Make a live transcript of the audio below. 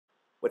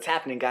What's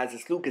happening, guys?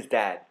 It's Luca's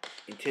dad.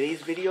 In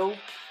today's video,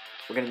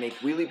 we're going to make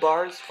wheelie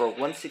bars for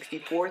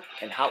 1/64th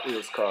and Hot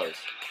Wheels cars.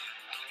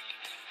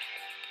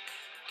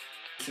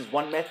 This is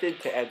one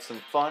method to add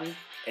some fun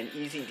and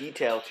easy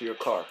detail to your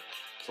car.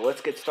 So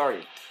let's get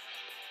started.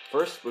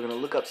 First, we're going to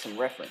look up some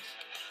reference.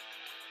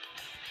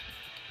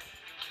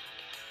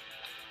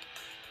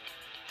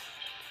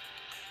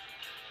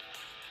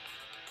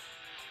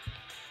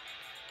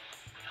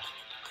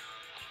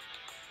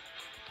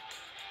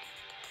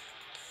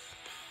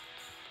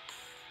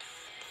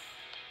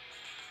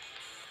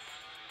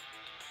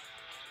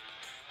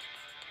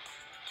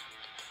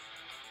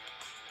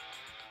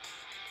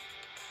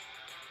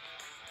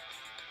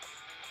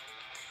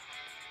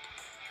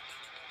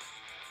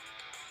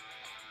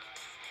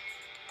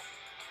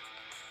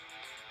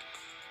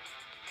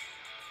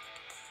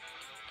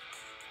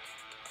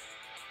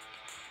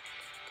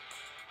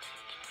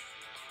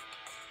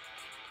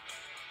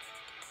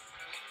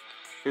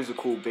 Here's a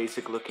cool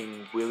basic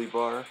looking wheelie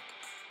bar.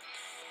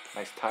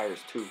 Nice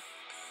tires too.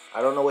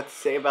 I don't know what to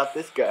say about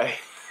this guy.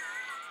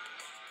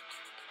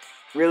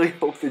 Really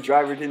hope the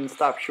driver didn't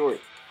stop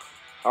short.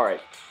 Alright,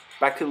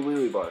 back to the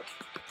wheelie bar.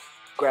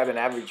 Grab an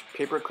average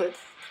paper clip,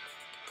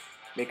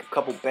 make a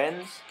couple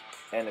bends,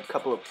 and a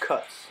couple of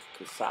cuts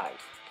to size.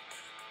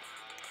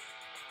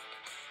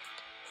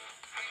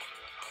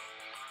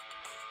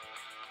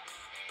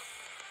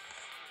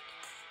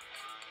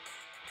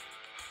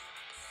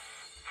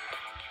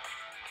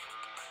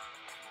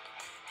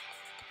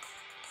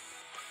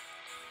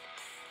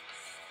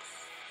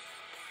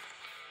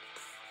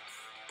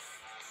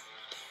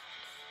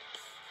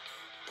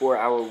 For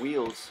our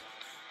wheels,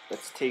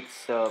 let's take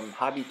some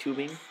hobby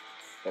tubing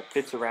that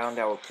fits around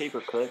our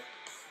paper clip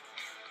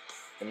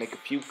and make a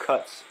few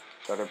cuts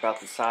that are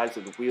about the size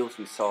of the wheels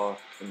we saw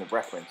in the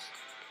reference.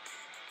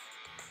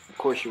 Of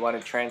course, you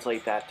want to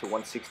translate that to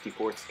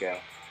 1/64th scale.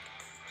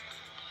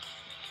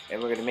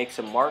 And we're going to make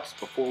some marks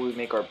before we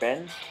make our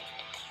bends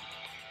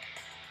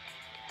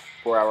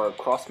for our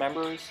cross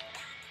members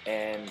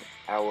and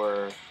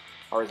our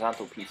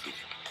horizontal pieces.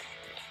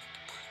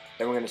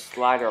 Then we're going to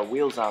slide our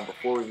wheels on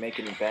before we make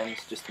any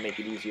bends, just to make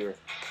it easier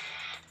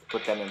to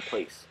put them in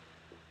place.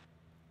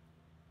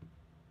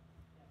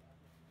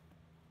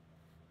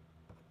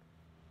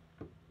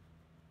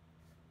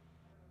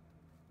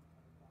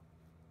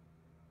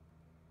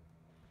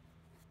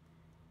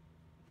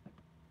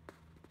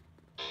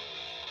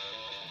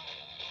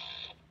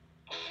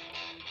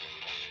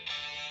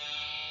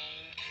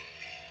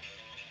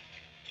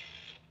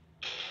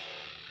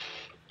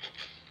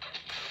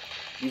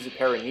 Use a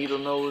pair of needle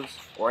nose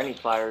or any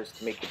pliers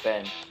to make the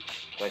bend,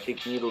 but I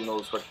think needle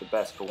nose work the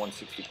best for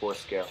 1/64th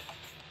scale.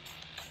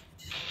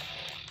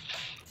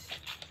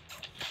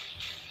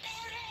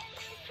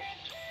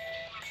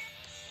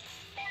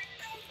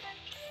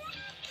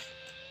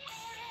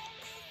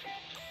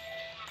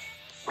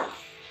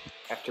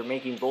 After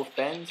making both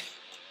bends,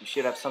 you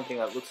should have something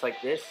that looks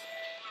like this,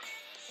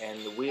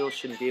 and the wheel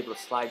shouldn't be able to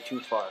slide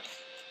too far.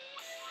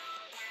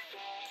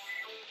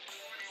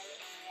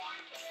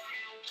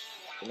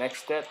 The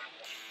next step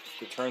is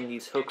to turn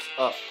these hooks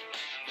up.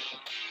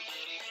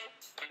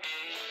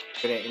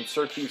 We're going to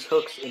insert these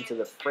hooks into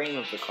the frame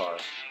of the car.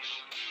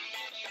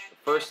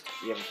 First,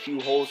 we have a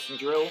few holes to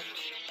drill,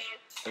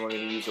 and we're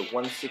going to use a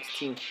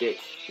 1/16th bit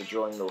for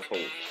drilling those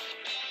holes.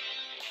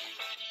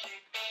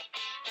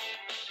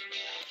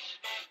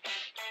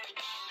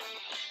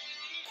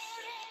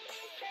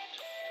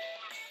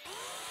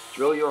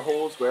 Drill your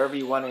holes wherever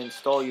you want to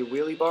install your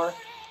wheelie bar.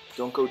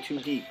 Don't go too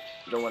deep.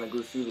 You don't want to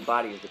go through the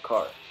body of the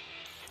car.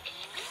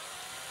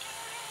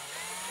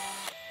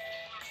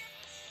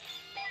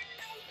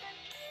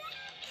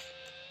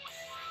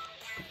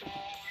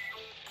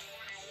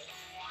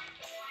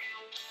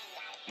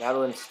 Now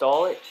to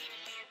install it,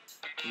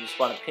 you just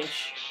want to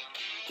pinch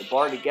the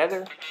bar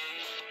together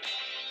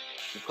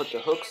and put the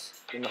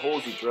hooks in the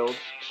holes you drilled,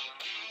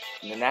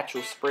 and the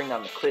natural spring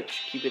on the clip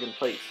should keep it in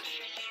place.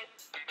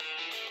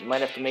 You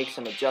might have to make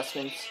some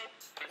adjustments.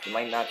 It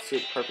might not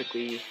sit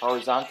perfectly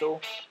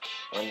horizontal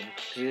or in the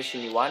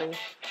position you want to,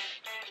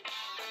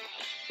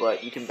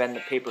 but you can bend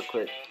the paper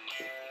clip.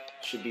 It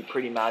should be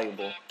pretty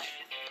malleable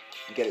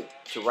and get it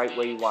to right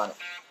where you want it.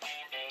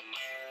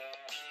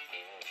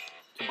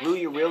 To glue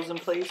your wheels in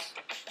place,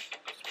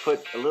 just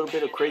put a little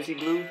bit of crazy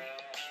glue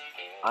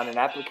on an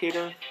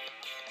applicator,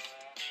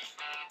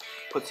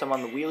 put some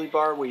on the wheelie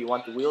bar where you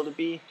want the wheel to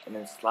be, and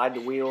then slide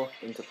the wheel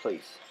into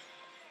place.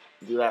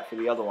 Do that for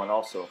the other one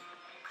also.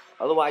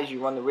 Otherwise,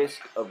 you run the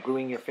risk of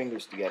gluing your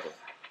fingers together.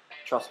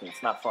 Trust me,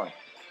 it's not fun.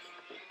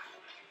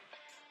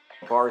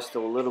 The bar is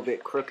still a little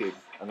bit crooked.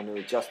 I'm going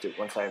to adjust it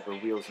once I have the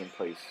wheels in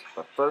place.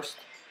 But first,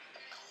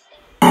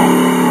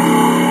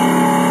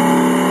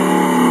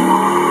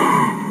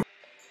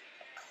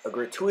 a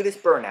gratuitous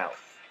burnout.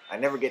 I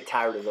never get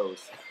tired of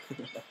those.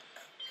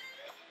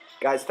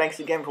 Guys, thanks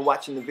again for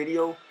watching the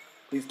video.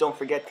 Please don't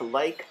forget to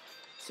like,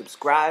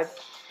 subscribe,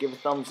 give a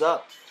thumbs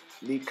up,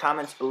 leave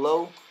comments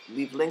below,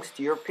 leave links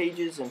to your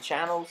pages and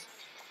channels.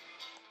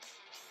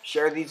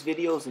 Share these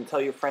videos and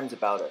tell your friends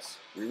about us.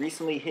 We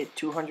recently hit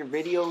 200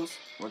 videos,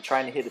 and we're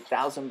trying to hit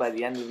 1,000 by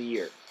the end of the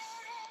year.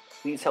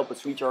 Please help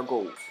us reach our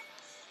goals.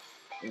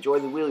 Enjoy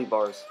the wheelie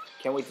bars.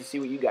 Can't wait to see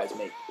what you guys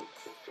make.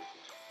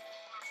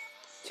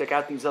 Check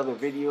out these other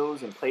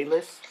videos and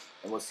playlists,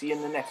 and we'll see you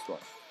in the next one.